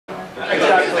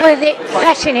Well, the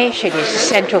fascination is the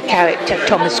central character,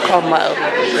 Thomas Cromwell.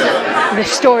 The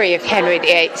story of Henry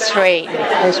VIII's reign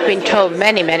has been told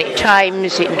many, many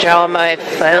times in drama,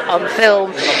 on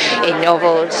film, in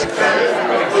novels.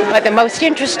 But the most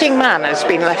interesting man has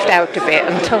been left out of it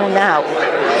until now.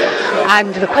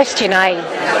 And the question I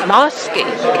am asking,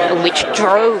 which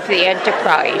drove the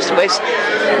enterprise, was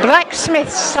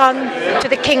blacksmith's son to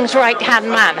the king's right-hand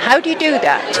man. How do you do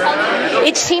that?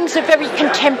 It seems a very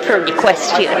contemporary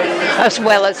question, as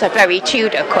well as a very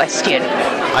Tudor question.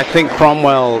 I think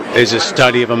Cromwell is a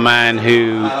study of a man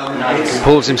who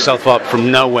pulls himself up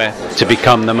from nowhere to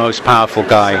become the most powerful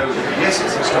guy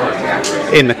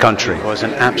in the country. It was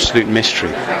an absolute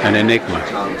mystery, an enigma,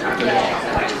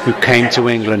 who came to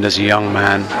England as a young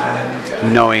man,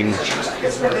 knowing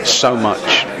so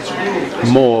much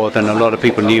more than a lot of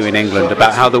people knew in England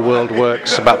about how the world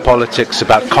works, about politics,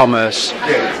 about commerce,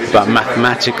 about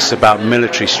mathematics, about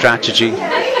military strategy,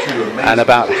 and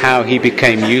about how he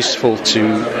became useful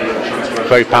to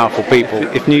very powerful people.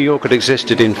 If New York had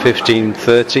existed in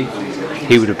 1530,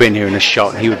 he would have been here in a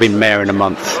shot. He would have been mayor in a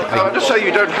month. Just so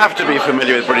you don't have to be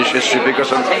familiar with British history, because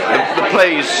the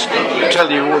plays tell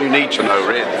you all you need to know,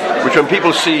 really. Which when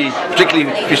people see, particularly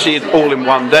if you see it all in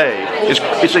one day,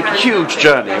 it's a huge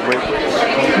journey.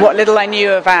 What little I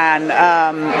knew of Anne,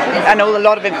 and a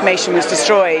lot of information was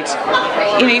destroyed.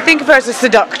 You know, you think of her as a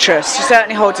seductress. She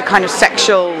certainly holds a kind of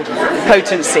sexual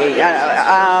potency.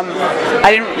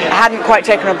 I hadn't quite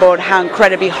taken on board how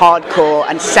incredibly hardcore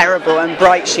and cerebral and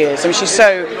bright she is. I mean, she's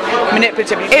so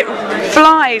manipulative. It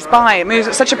flies by. It moves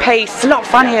at such a pace. It's a lot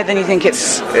funnier than you think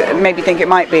maybe think it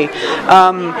might be.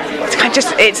 It's kind of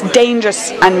it's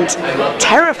dangerous and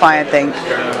terrifying, I think.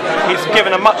 He's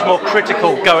given a much more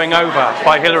critical going over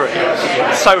by Hilary,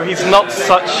 so he's not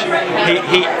such.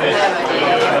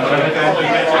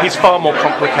 He's far more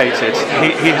complicated.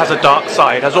 He has a dark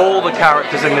side, as all the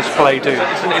characters in this play do.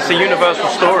 It's a universal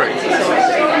story.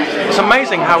 It's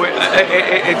amazing how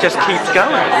it just keeps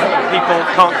going. People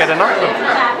can't get enough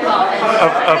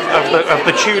of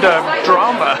the Tudor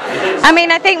drama. I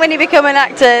mean, I think when you become an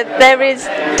actor, there is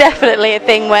definitely a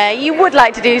thing where you would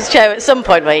like to do a show at some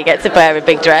point where you get to wear a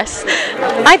big dress.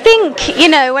 I think, you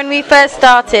know, when we first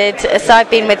started, so I've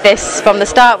been with this from the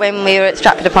start when we were at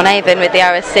Stratford-upon-Avon with the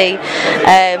RSC,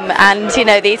 and, you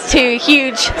know, these two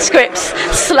huge scripts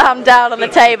slammed down on the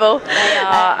table.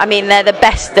 I mean, they're the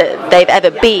best that they've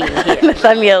ever been.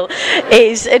 Nathaniel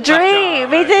is a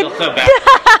dream.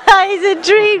 He's a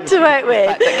dream to work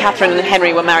with. That Catherine and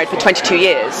Henry were married for 22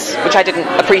 years, which I didn't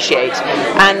appreciate.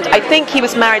 And I think he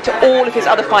was married to all of his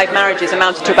other 5 marriages,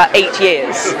 amounted to about 8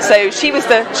 years. So she was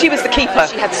the keeper.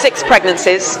 She had 6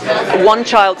 pregnancies. 1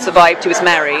 child survived, who was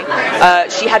Mary.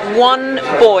 She had 1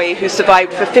 boy who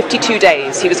survived for 52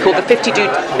 days. He was called the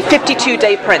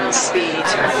 52-day prince.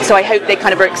 So I hope they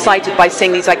kind of are excited by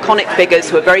seeing these iconic figures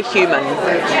who are very human,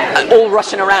 all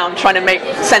rushing around trying to make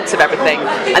sense of everything.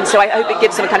 And so I hope it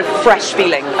gives them a kind of fresh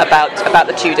feeling about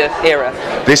the Tudor era.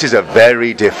 This is a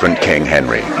very different King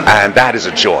Henry, and that is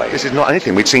a joy. This is not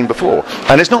anything we'd seen before.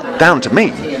 And it's not down to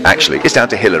me, actually. It's down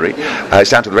to Hilary, it's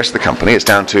down to the rest of the company, it's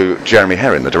down to Jeremy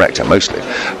Herrin, the director, mostly.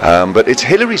 But it's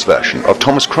Hilary's version of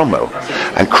Thomas Cromwell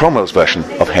and Cromwell's version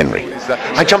of Henry.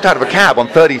 I jumped out of a cab on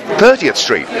 30th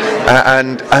Street,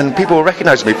 and people were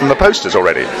recognising me from the posters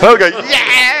already. I go,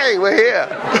 yay, we're here!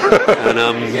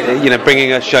 And you know,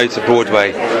 bringing a show to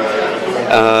Broadway.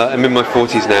 I'm in my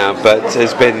 40s now, but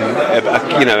has been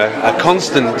a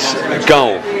constant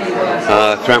goal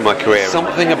throughout my career.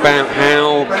 Something about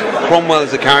how Cromwell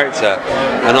as a character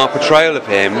and our portrayal of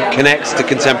him connects to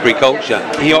contemporary culture.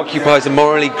 He occupies a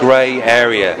morally grey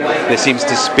area that seems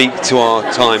to speak to our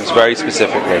times very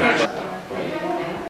specifically.